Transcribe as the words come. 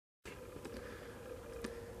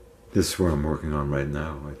This is what I'm working on right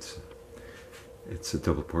now. It's a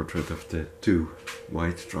double portrait of the two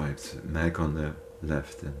white stripes, Meg on the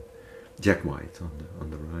left and Jack White on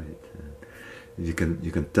the right. And you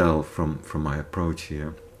can tell from my approach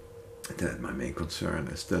here that my main concern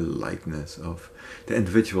is the likeness of the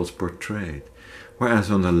individuals portrayed. Whereas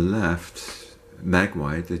on the left, Meg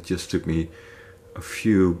White, it just took me a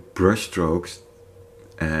few brush strokes,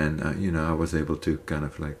 and you know, I was able to kind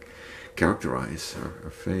of like characterize her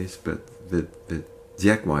face. But with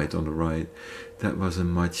Jack White on the right, that was a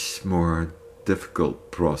much more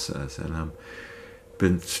difficult process, and I'm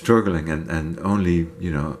been struggling, and only,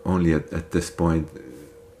 you know, only at this point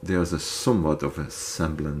there's a somewhat of a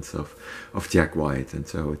semblance of Jack White, and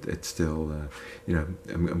so it's still, you know,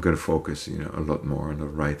 I'm going to focus, you know, a lot more on the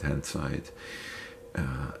right hand side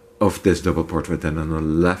of this double portrait than on the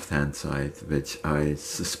left hand side, which I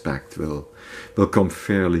suspect will come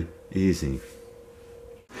fairly easy.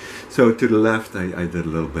 So to the left I did a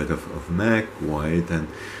little bit of Meg White,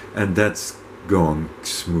 and that's going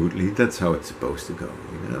smoothly. That's how it's supposed to go.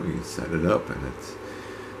 You know, you set it up and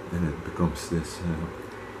it becomes this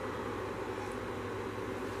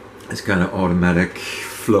this kind of automatic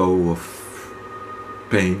flow of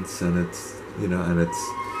paints, and it's, you know, and it's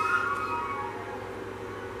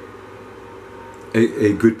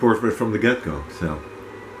a good portrait from the get-go. So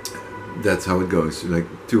that's how it goes, like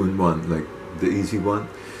 2 in 1, like the easy one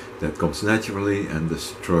that comes naturally, and the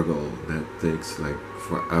struggle that takes like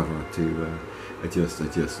forever to adjust.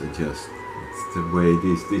 It's the way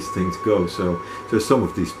these things go. So some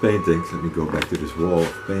of these paintings, let me go back to this wall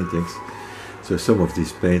of paintings. So some of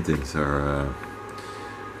these paintings are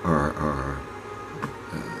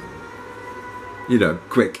you know,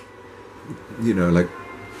 quick, you know, like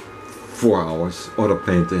 4 hours. Other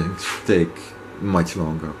paintings take much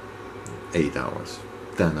longer, 8 hours,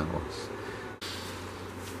 10 hours.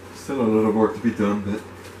 Still a lot of work to be done, but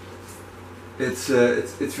it's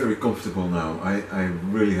very comfortable now. I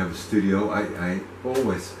really have a studio. I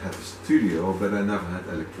always had a studio, but I never had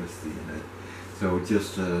electricity in it. So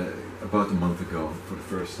just about a month ago, for the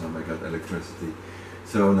first time, I got electricity.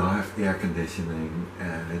 So now I have air conditioning,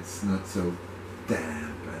 and it's not so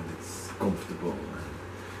damp, and it's comfortable,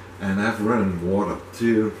 and I have running water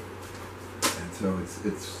too, and so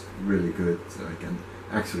it's really good. So I can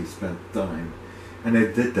actually spend time, and I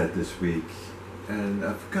did that this week, and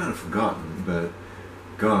I've kind of forgotten, but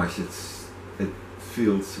gosh, it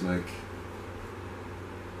feels like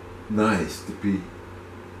nice to be,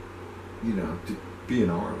 you know, to be an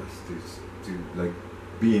artist, to like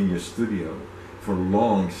be in your studio for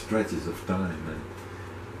long stretches of time,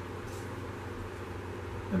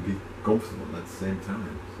 and be comfortable at the same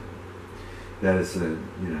time. So that is a,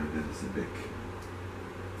 you know, that is a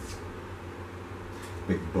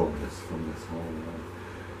big bonus from this whole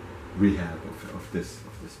rehab of this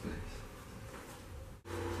place.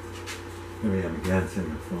 Here I am again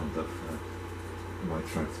sitting in front of White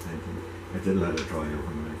Stripes painting. I did let it dry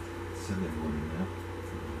overnight, Sunday morning now,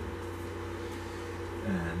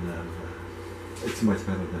 and it's much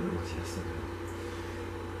better than it was yesterday.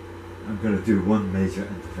 I'm going to do one major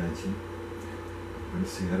intervention. I'm going to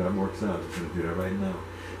see how that works out. I'm going to do that right now.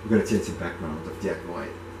 I'm going to change the background of Jack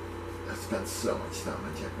White. I spent so much time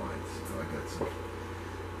on Jack White, so I got some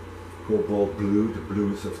cobalt blue, the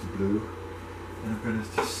blues of the blue, and I'm going to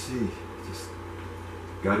just see, just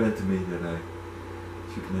got into me that I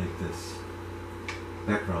should make this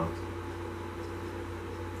background,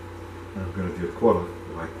 and I'm going to do a quarter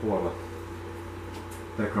by quarter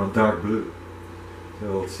background dark blue,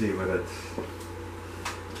 so we'll see what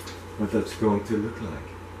that's going to look like.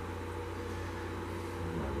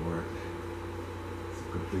 Oh my word, it's a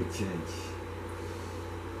complete change.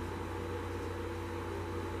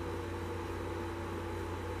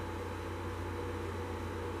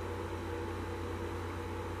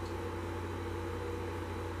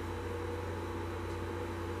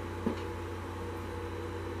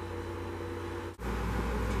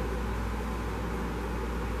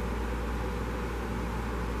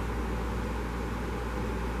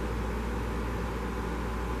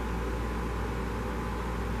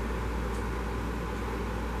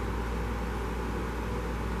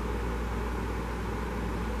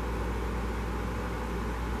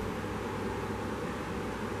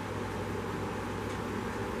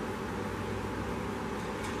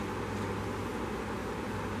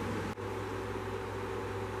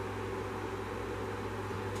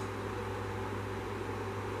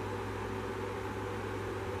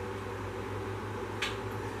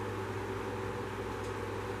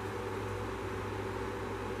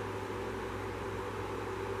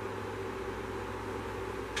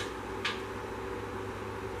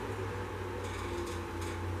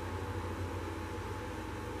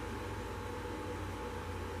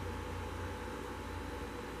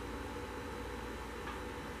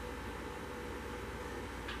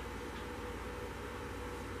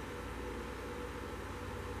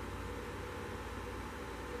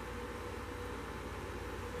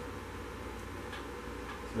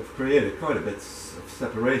 I've created quite a bit of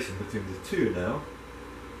separation between the two now.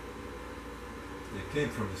 They came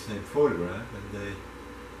from the same photograph and they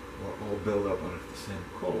were all built up out of the same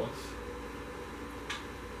colors.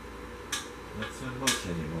 Not so much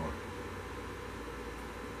anymore.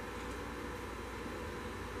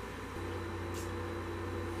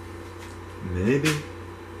 Maybe.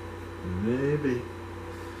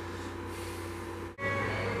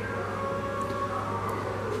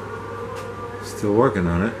 Still working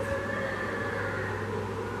on it.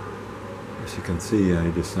 As you can see, I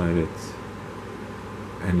decided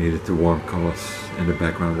I needed the warm colors in the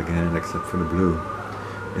background again, except for the blue.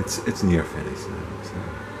 It's near finished now, so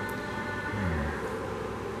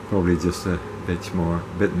probably just a bit more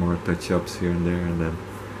touch-ups here and there, and then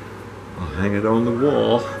I'll hang it on the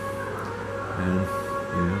wall, and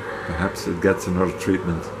perhaps it gets another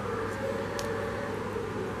treatment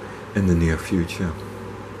in the near future.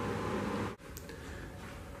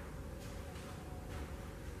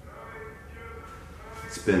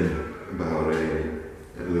 It's been about a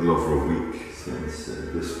little over a week since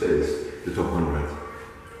this space, the Top 100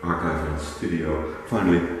 Archive and Studio,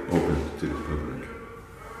 finally opened to the public.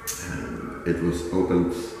 And it was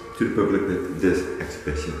opened to the public with this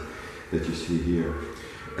exhibition that you see here.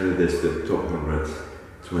 And it is the Top 100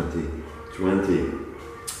 2020,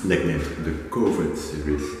 nicknamed the COVID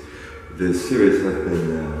series. The series has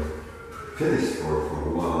been finished for a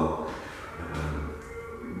while,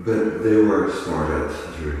 but they were started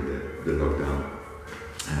during the lockdown,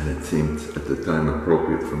 and it seemed at the time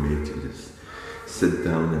appropriate for me to just sit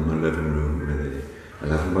down in my living room with a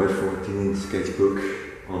 11 by 14 sketchbook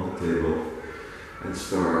on the table and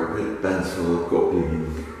start with pencil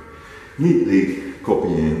neatly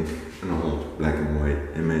copying an old black and white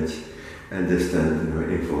image, and this then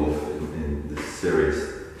evolved in the series.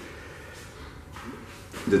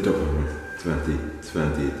 The Top 100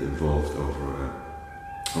 2020, it evolved over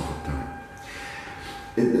time.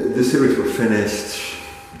 The series was finished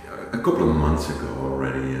a couple of months ago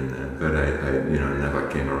already, but I never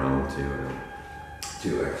came around to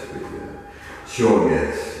actually showing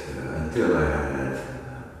it until I had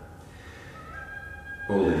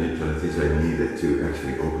all the utilities I needed to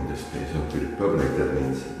actually open the space up to the public. That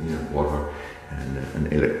means water and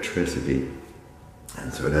electricity.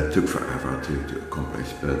 And so that took forever to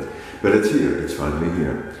accomplish, but it's here, it's finally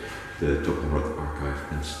here. The Top 100 Archive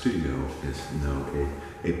and Studio is now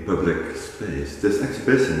a public space. This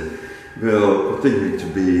exhibition will continue to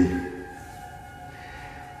be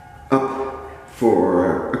up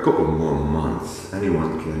for a couple more months.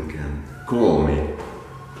 Anyone can call me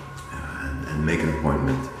and make an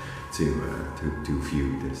appointment to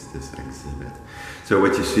view this exhibit. So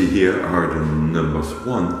what you see here are the numbers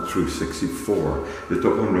 1 through 64. The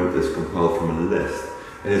Top 100 is compiled from a list.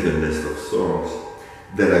 It is a list of songs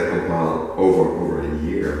that I compiled over a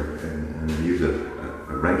year and use a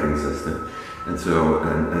ranking system. And so,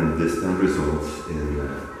 and this then results in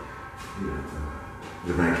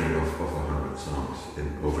the ranking of 100 songs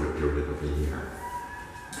over the period of a year.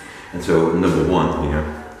 And so number 1 here,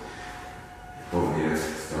 over here,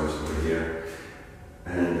 starts over here,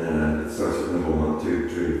 and it starts with number 1, 2,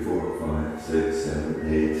 3, 4, 5, 6,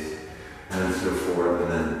 7, 8, and so forth,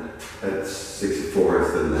 and then at 64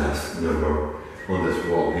 is the last number on this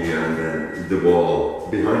wall here, and then the wall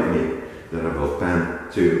behind me that I will pan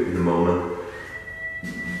to in a moment,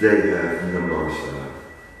 they have numbers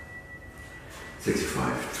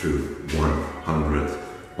 65 through 100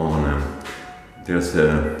 on them.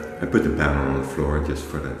 I put the banner on the floor just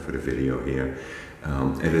for the video here.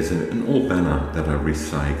 It is an old banner that I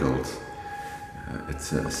recycled. It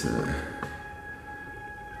says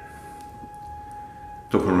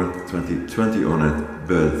Top 100 2020 on it,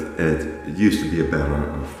 but it used to be a banner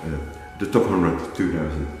of the Top 100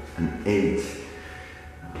 2008.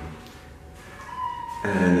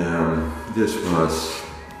 And this was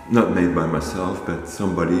not made by myself, but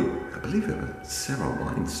somebody, I believe it was Sarah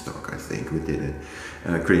Weinstock, I think, who did it,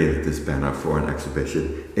 created this banner for an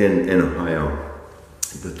exhibition in Ohio,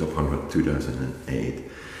 the Top 100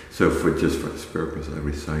 2008. So for this purpose, I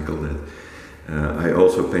recycled it. I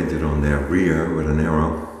also painted on their rear with an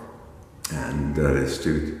arrow, and that is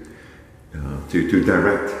to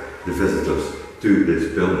direct the visitors to this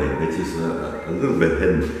building, which is a little bit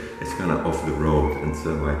hidden. It's kind of off the road, and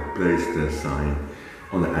so I placed a sign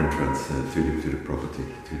on the entrance to the property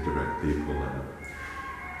to direct people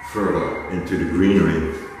further into the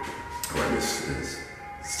greenery where this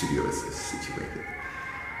studio is situated.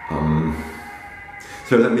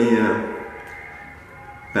 So let me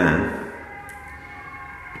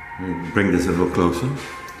bring this a little closer.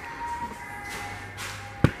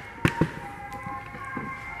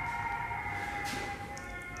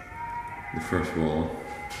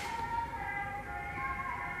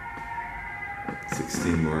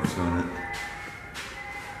 16 works on it.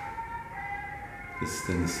 This is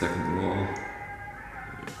then the second wall.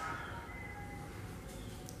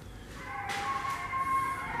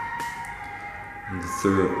 And the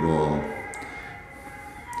third wall.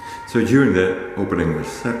 So during the opening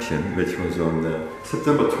reception, which was on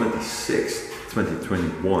September 26,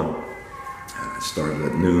 2021, I started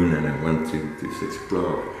at noon and I went to 6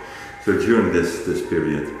 o'clock. So during this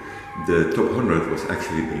period, the top 100 was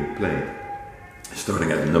actually being played.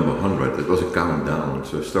 Starting at number 100, it was a countdown.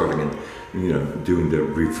 So starting in, doing the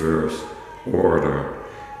reverse order.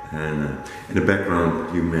 And in the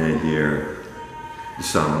background, you may hear the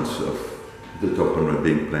sounds of the top 100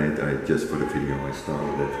 being played. Just for the video, I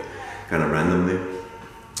started it kind of randomly,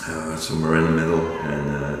 somewhere in the middle,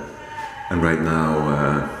 and right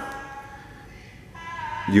now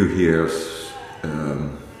you hear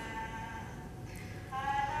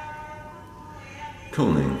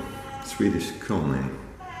Koning, Swedish Koning.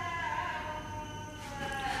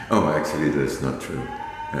 Oh, actually, that's not true.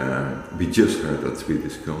 We just heard that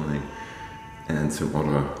Swedish Koning and some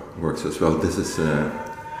other works as well. This is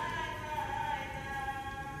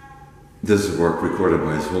a work recorded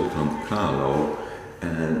by Zoltán Káló,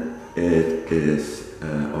 and it is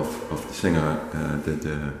of the singer,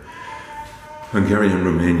 the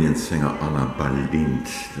Hungarian-Romanian singer Anna Balint.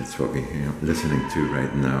 That's what we're listening to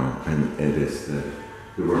right now, and it is the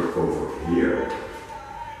work over here.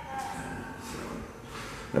 So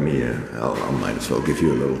let me, I might as well give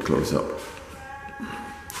you a little close-up.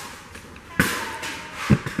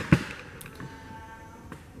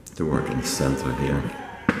 The work in the center here.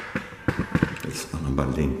 It's Anna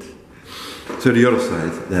Balint. So the other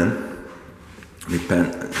side then, we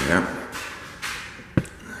pen there.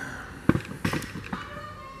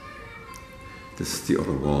 This is the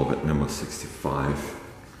other wall with number 65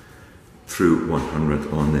 through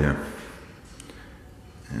 100 on there.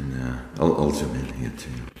 And I'll zoom in here too.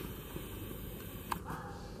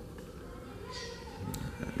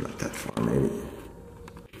 Not that far maybe.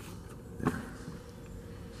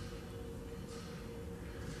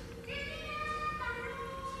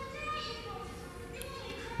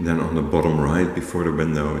 Then on the bottom right, before the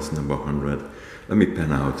window, is number 100. Let me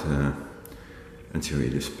pan out and show you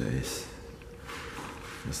the space.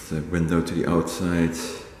 There's the window to the outside,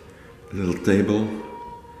 a little table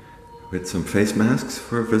with some face masks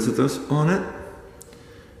for visitors on it.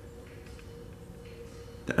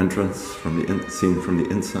 The entrance seen from the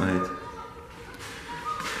inside.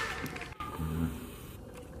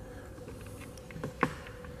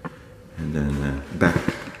 And then back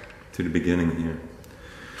to the beginning here.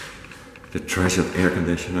 The treasured air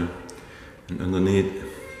conditioner, and underneath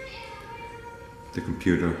the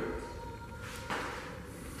computer.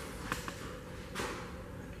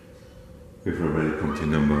 We've already come to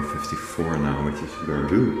number 54 now, which is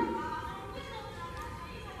Gardu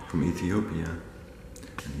from Ethiopia.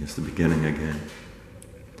 And here's the beginning again.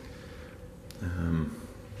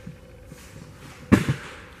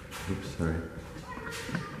 Oops, sorry.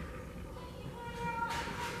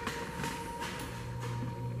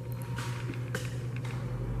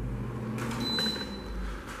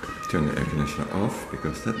 Turn the air conditioner off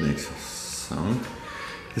because that makes a sound.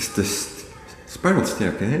 This is the spiral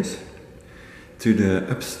staircase to the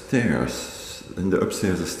upstairs, and the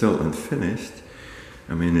upstairs is still unfinished.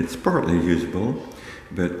 I mean, it's partly usable,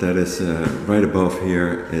 but that is right above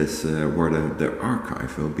here is where the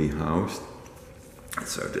archive will be housed.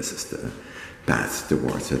 So this is the path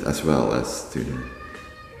towards it, as well as to the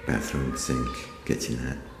bathroom, sink,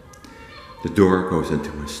 kitchenette. The door goes into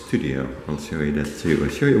a studio. I'll show you that too. I'll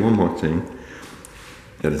show you one more thing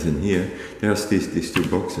that is in here. There's these two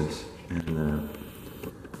boxes, and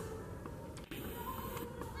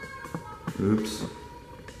oops,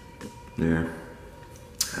 there.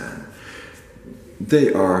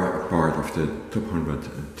 They are a part of the Top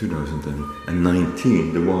 100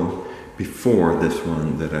 2019, the one before this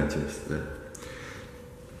one that I just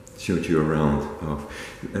showed you around of.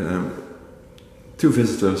 Two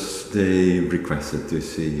visitors, they requested to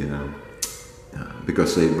see,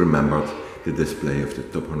 because they remembered the display of the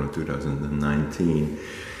Top 100 2019.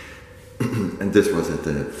 And this was at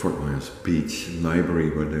the Fort Myers Beach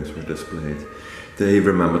Library where those were displayed. They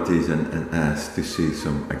remembered these and asked to see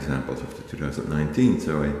some examples of the 2019.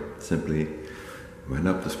 So I simply went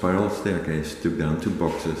up the spiral staircase, took down two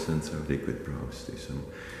boxes, and so they could browse to some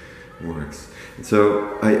works. And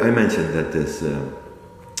so I mentioned that this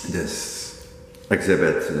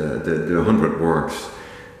exhibit, the 100 works,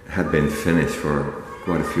 had been finished for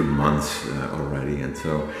quite a few months already, and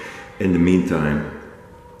so in the meantime,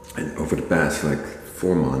 and over the past like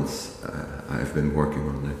 4 months, I've been working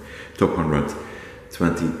on the Top 100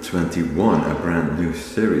 2021, a brand new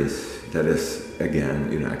series that is again,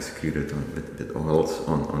 executed with oils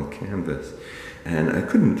on canvas, and I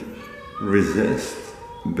couldn't resist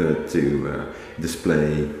but to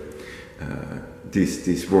display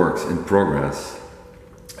these works in progress,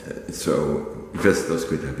 so visitors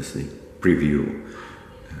could obviously preview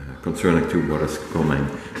concerning to what is coming.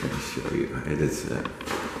 Let me show you. It is.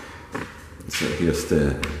 So here's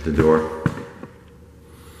the door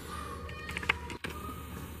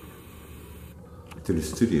to the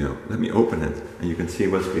studio. Let me open it, and you can see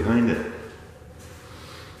what's behind it.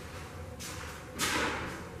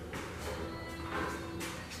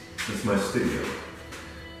 It's my studio.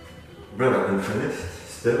 Rather unfinished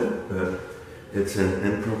still, but it's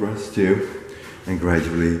in progress too, and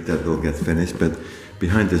gradually that will get finished. But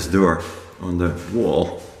behind this door, on the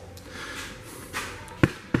wall,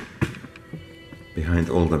 behind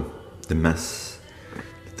all the mess,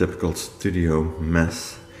 the typical studio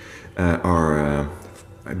mess, are,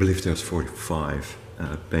 I believe there's 45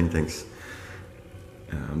 paintings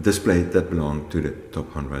displayed that belong to the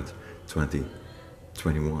top 100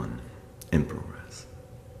 2021 in progress.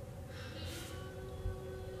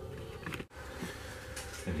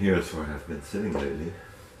 And here's where I've been sitting lately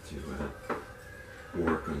to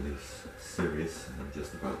work on this series, and I'm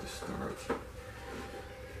just about to start.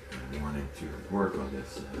 I'm wanting to work on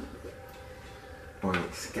this oil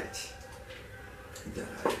sketch that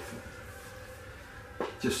I've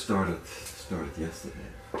just started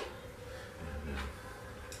yesterday,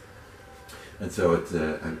 and so it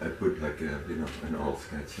I put like an oil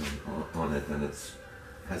sketch on it, and it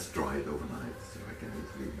has dried overnight, so I can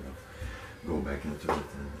easily go back into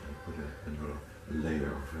it and put another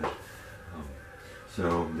layer of it.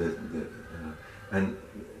 So and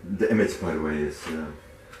the image, by the way, is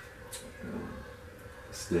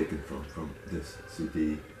taken from this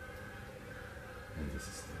CD, and this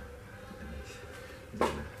is the image, the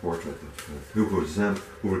portrait of Hugo Zem,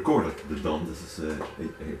 who recorded the Don. This is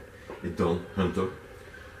a Don hunter.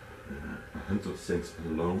 A hunter sings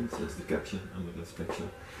alone, says the caption under this picture,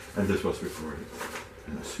 and this was recorded,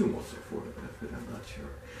 and I assume also photographed, but I'm not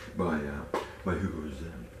sure, by Hugo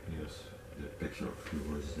Zem. Here's the picture of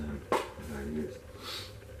Hugo Zem that I used.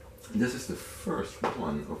 This is the first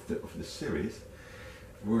one of the series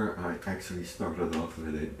where I actually started off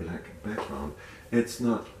with a black background. It's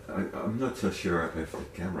not, I'm not so sure if the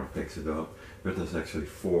camera picks it up, but there's actually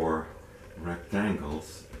 4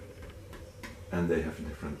 rectangles, and they have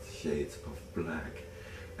different shades of black,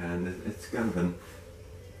 and it's kind of an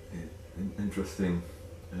interesting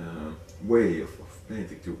way of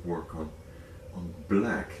painting, to work on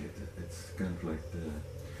black. It's kind of like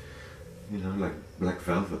like black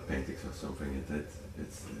velvet paintings or something. It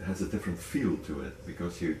has a different feel to it,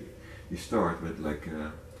 because you start with like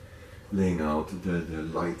laying out the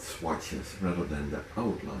light swatches rather than the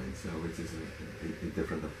outline, so which is a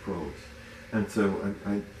different approach. And so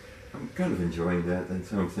I'm kind of enjoying that, and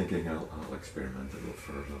so I'm thinking I'll experiment a little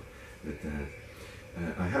further with that.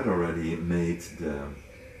 I had already made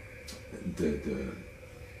the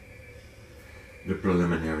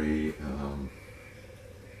preliminary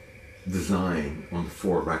design on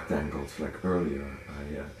 4 rectangles like earlier.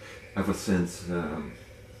 Ever since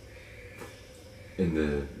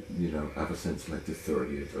ever since like the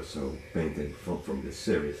 30th or so painting from this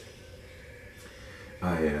series,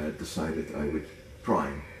 I decided I would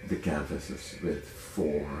prime the canvases with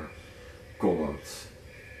 4 colored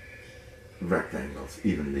rectangles,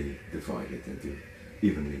 evenly dividing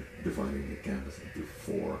the canvas into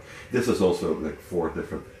 4. This is also like 4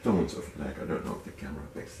 different tones of black. I don't know if the camera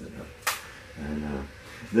picks it up. And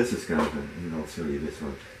this is kind of I'll show you this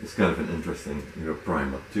one. It's kind of an interesting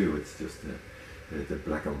primer too. It's just the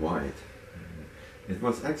black and white. It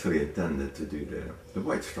was actually intended to do the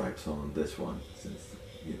white stripes on this one, since the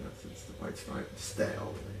white stripe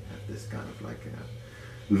style, they have this kind of like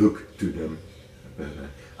look to them. But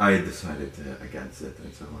I decided against it,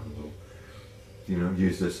 and so I will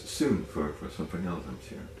use this soon for something else, I'm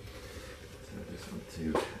sure. So this one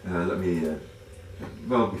too. Let me,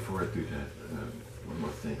 well, before I do that, one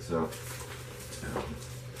more thing. So,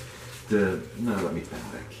 now let me pen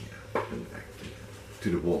back here, to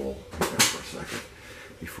the wall for a second,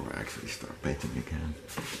 before I actually start painting again.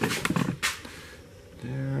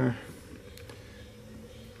 There.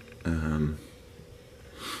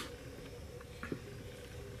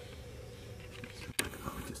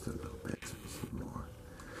 Just a little bit, some more.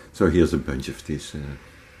 So here's a bunch of these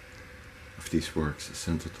works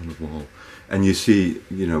centered on the wall, and you see,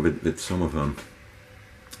 with some of them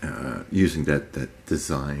using that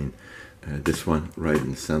design. This one right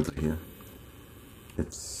in the center here.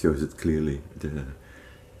 it shows it clearly,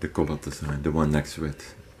 the color design. The one next to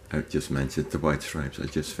it, I just mentioned the white stripes. I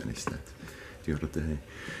just finished that the other day.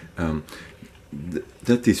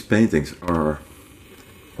 That these paintings are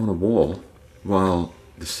on a wall while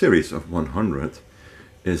the series of 100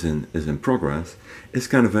 is in progress is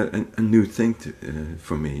kind of a new thing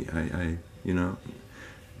for me. I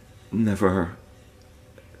never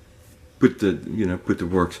put the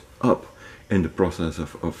works up in the process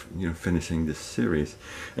of finishing this series,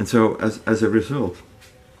 and so as a result,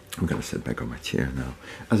 I'm gonna sit back on my chair now.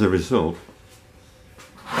 As a result,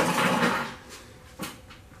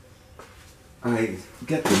 I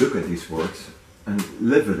get to look at these works and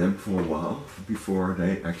live with them for a while before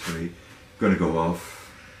they actually gonna go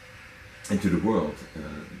off into the world.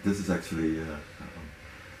 This is actually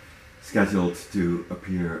scheduled to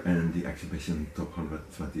appear in the exhibition Top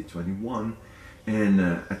 100 2021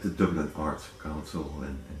 at the Dublin Arts Council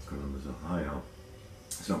in Columbus, Ohio.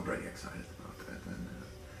 So I'm pretty excited about that.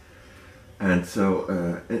 And so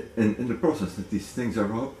in the process that these things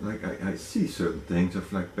are up, like I see certain things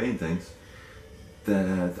of like paintings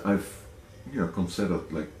that I've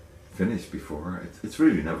considered like finished before. It's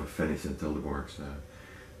really never finished until the works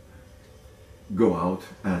go out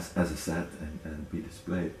as a set and be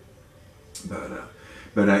displayed.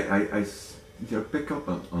 But I pick up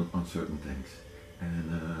on certain things,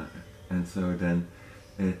 and so then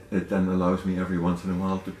it then allows me every once in a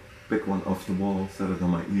while to pick one off the wall, set it on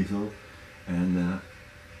my easel, and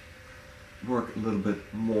work a little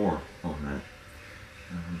bit more on that.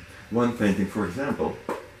 One painting, for example,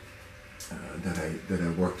 that I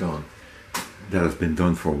worked on, that has been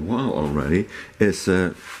done for a while already, is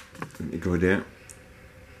let me go there.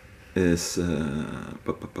 Is that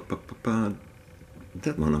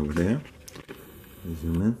one over there?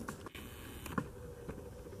 Zoom in.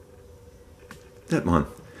 That one.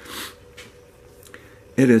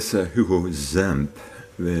 It is Hugo Zemp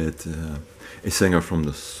with a singer from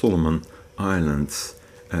the Solomon Islands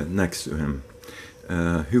next to him.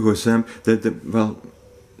 Hugo Zemp. Well,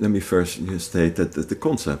 let me first state that the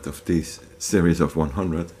concept of this series of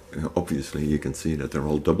 100, obviously you can see that they're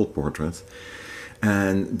all double portraits.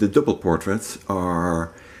 And the double portraits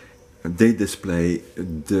they display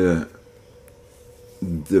the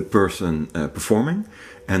person performing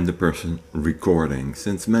and the person recording.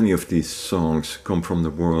 Since many of these songs come from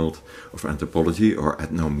the world of anthropology or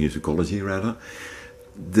ethnomusicology rather,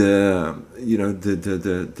 the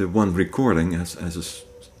one recording has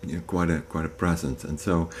quite a presence, and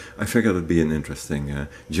so I figured it'd be an interesting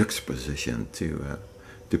juxtaposition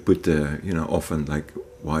to put the often like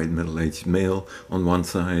white middle-aged male on one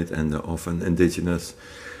side and the often indigenous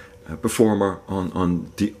performer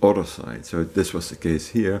on the other side. So this was the case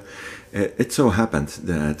here. It so happened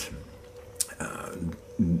that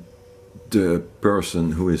the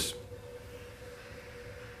person who is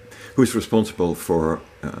responsible for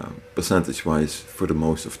percentage-wise for the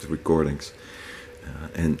most of the recordings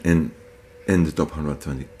in the Top 100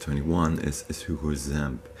 2021 is Hugo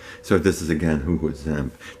Zemp. So this is again Hugo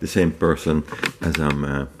Zemp, the same person as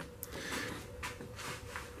I'm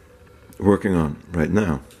working on right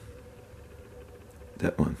now.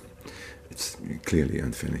 That one. It's clearly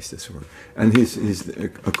unfinished, this work. And he's a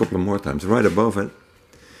couple of more times. Right above it,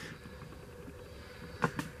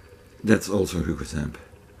 that's also Hugo Zemp.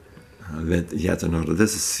 With yet another,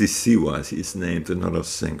 this is Sisiwa, he's named, another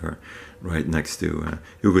singer, right next to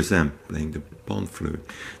Hugo Zemp playing the pan flute.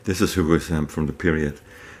 This is Hugo Zemp from the period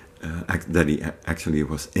that he actually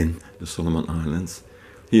was in the Solomon Islands.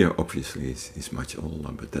 Here, obviously, he's much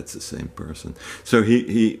older, but that's the same person. So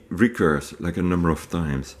he recurs like a number of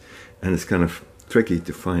times, and it's kind of tricky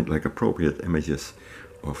to find like appropriate images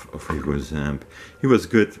of Hugo Zemp. He was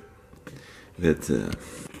good with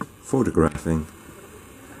photographing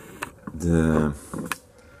the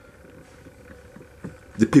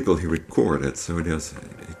people he recorded, so there's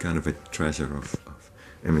a kind of a treasure of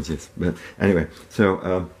images. But anyway,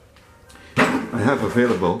 so I have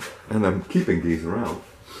available, and I'm keeping these around,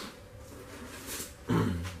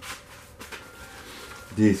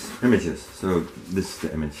 these images. So this is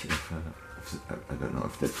the image of, I don't know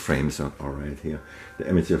if that frames are alright here, the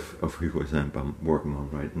image of Hugo Zemp I'm working on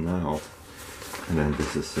right now. And then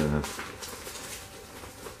this is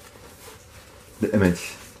the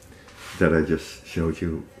image that I just showed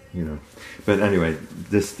you, But anyway,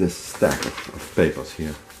 this stack of papers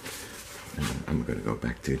here, and I'm going to go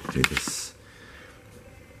back to this.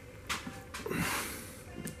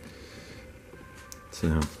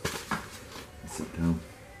 So, sit down.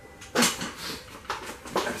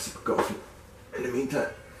 Have some coffee in the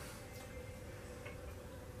meantime.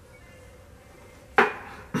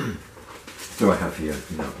 So I have here,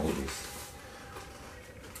 all these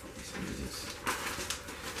images.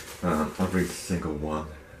 Every single one,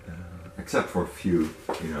 except for a few,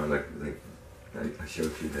 like I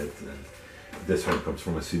showed you that this one comes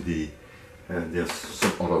from a CD, and there's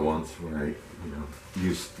some other ones where I,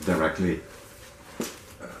 use directly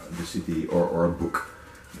the CD or a book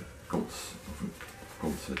comes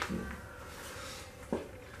it.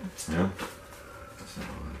 Yeah. So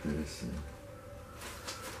that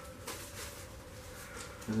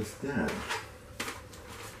is that.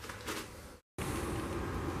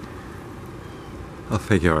 I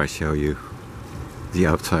figure I show you the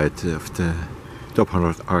outside of the Top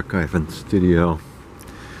 100 archive and studio.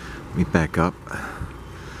 Let me back up.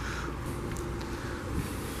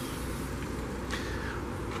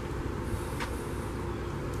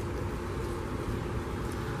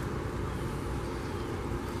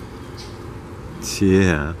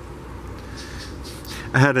 Yeah,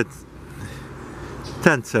 I had a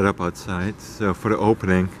tent set up outside, so for the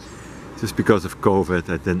opening, just because of COVID,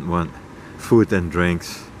 I didn't want food and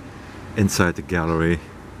drinks inside the gallery,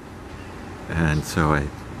 and so I,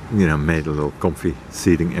 made a little comfy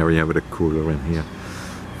seating area with a cooler in here.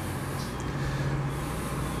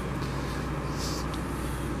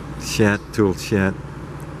 Shed, tool shed.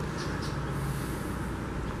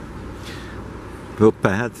 Little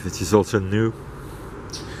pad, which is also new.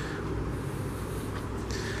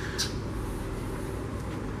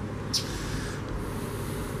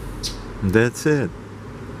 That's it.